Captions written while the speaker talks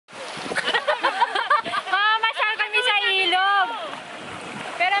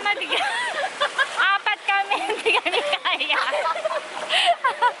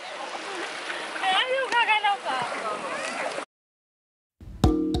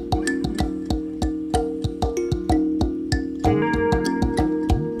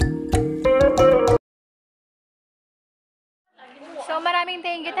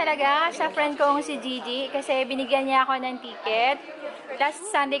you talaga sa friend kong si Gigi kasi binigyan niya ako ng ticket. Last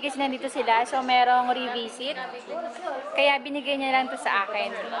Sunday kasi nandito sila, so merong revisit. Kaya binigay niya lang to sa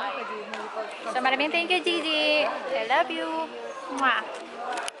akin. So maraming thank you, Gigi. I love you. Mwah.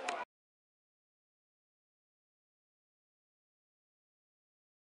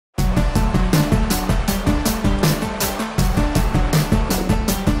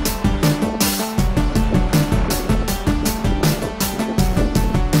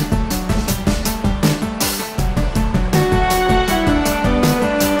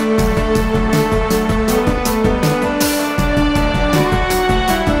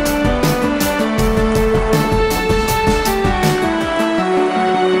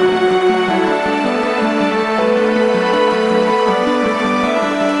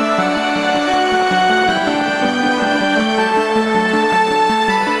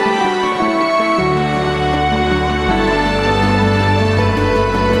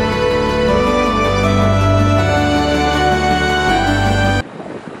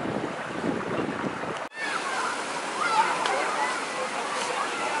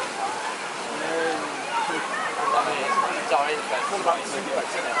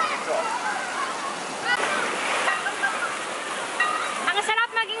 Ang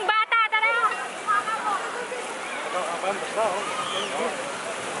sarap maging bata, tara!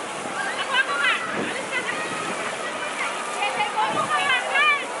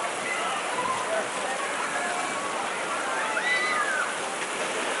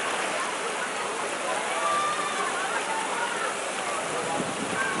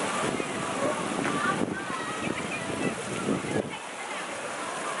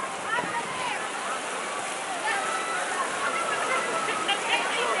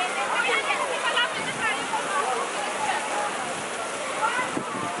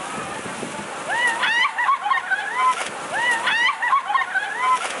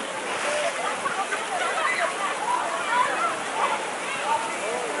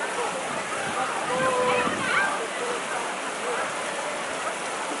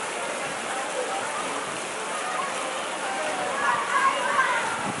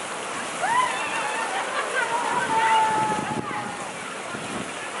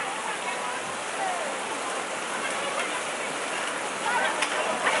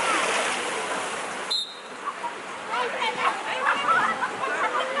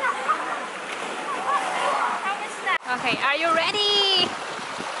 Okay, are you ready?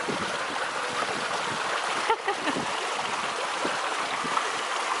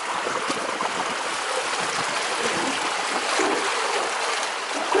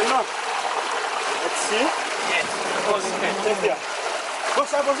 Let's see. Yes, hold it. Thank you.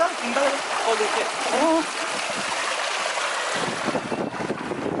 Bosa, tinggal. Hold it. Oh.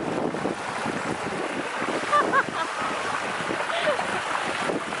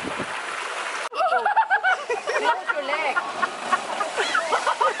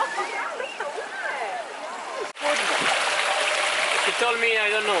 She told me I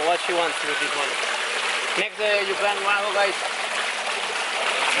don't know what she wants with this one. Next Ukraine mango, guys.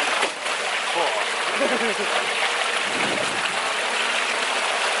 Oh.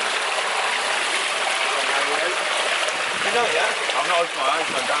 You know, yeah? I'm not open my eyes,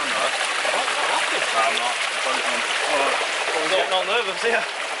 I'm down there. What? No, I'm not. I'm getting all nervous here.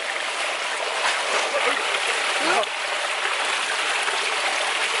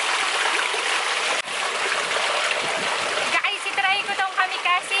 Guys, itry ko tong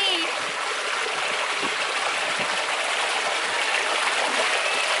kamikasi.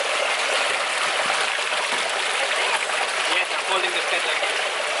 Yes, I'm holding the set like this.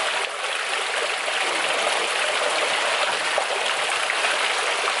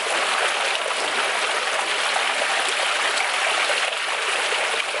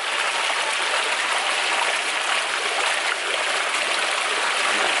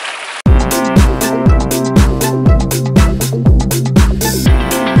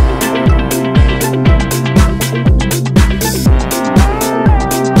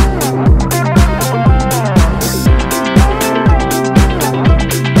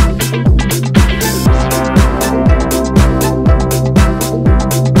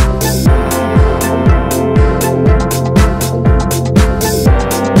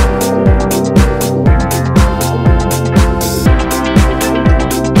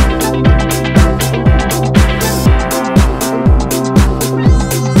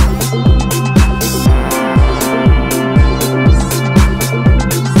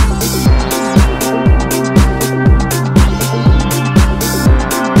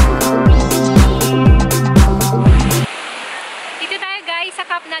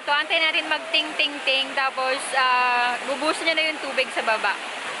 gusto nila yung tubig sa baba.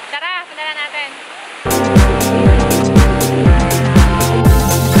 Tara, punta na natin.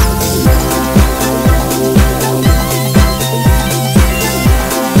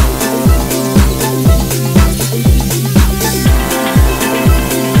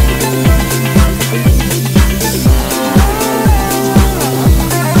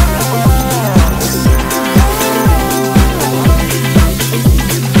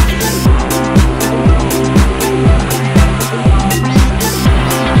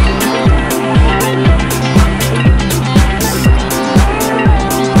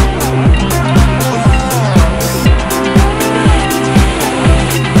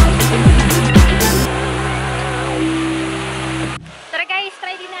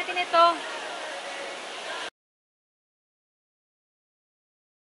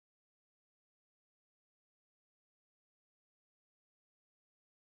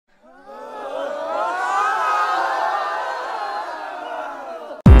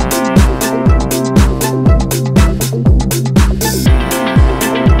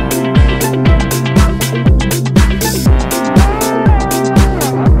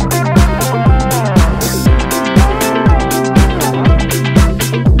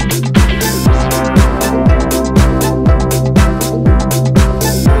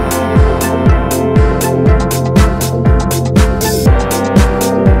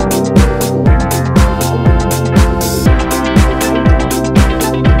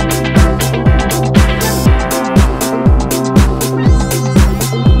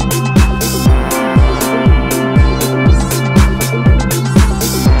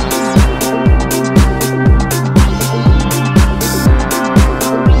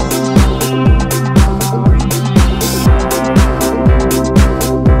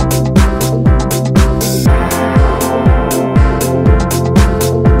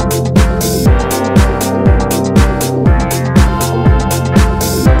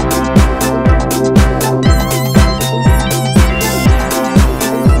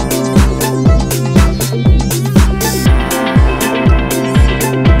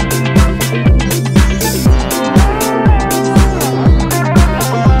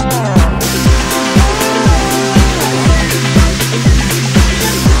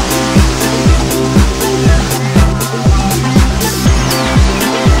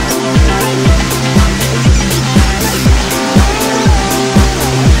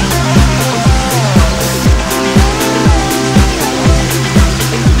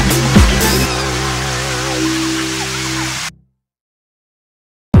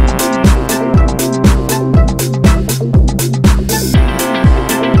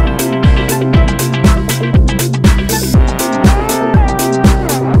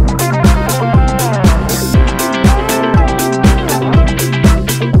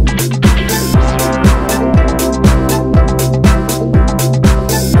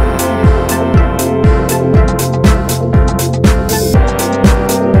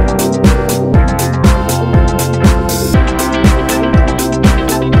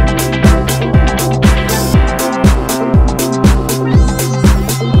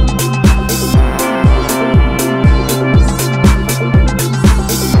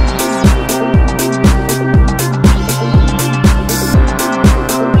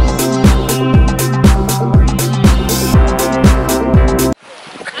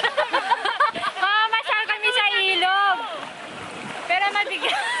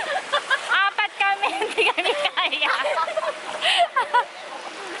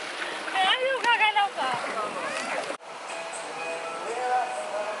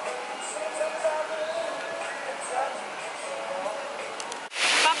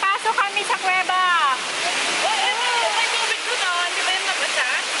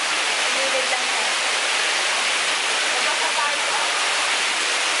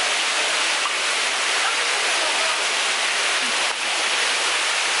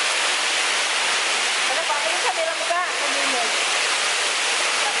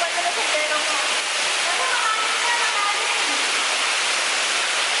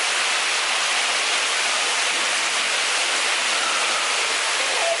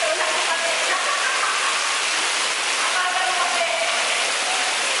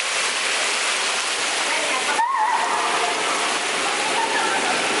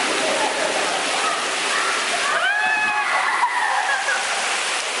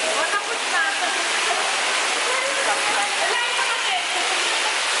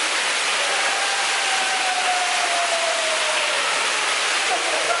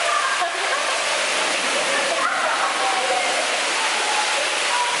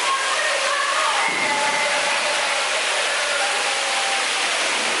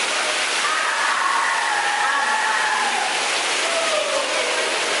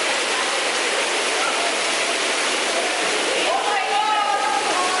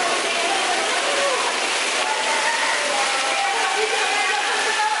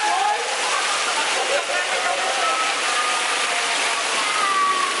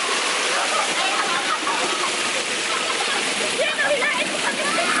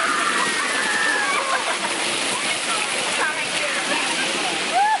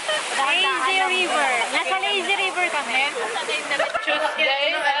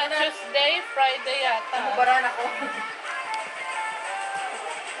 Nabaran ako.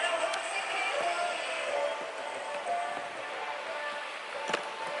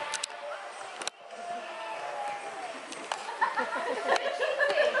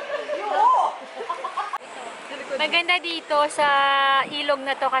 Maganda dito sa ilog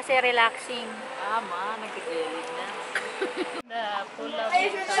na to kasi relaxing. Tama, nagkikilid na.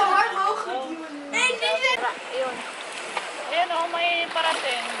 Ayun. Ayun o, may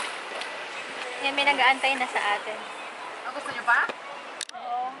parating. Yan, may nag-aantay na sa atin. Gusto niyo pa?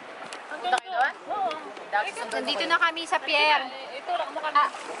 Oo. Punta kayo doon? Oo. Nandito na kami sa pier. Itulak mo kami.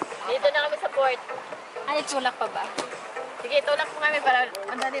 Dito na kami sa port. Ay, tulak pa ba? Sige, tulak mo kami para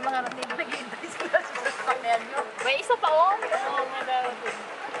mandali mga rating. Naghihintay sila sa sasakyan nyo. May isa pa oh. Oo, may darating.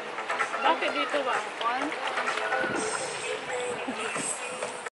 Bakit dito ba?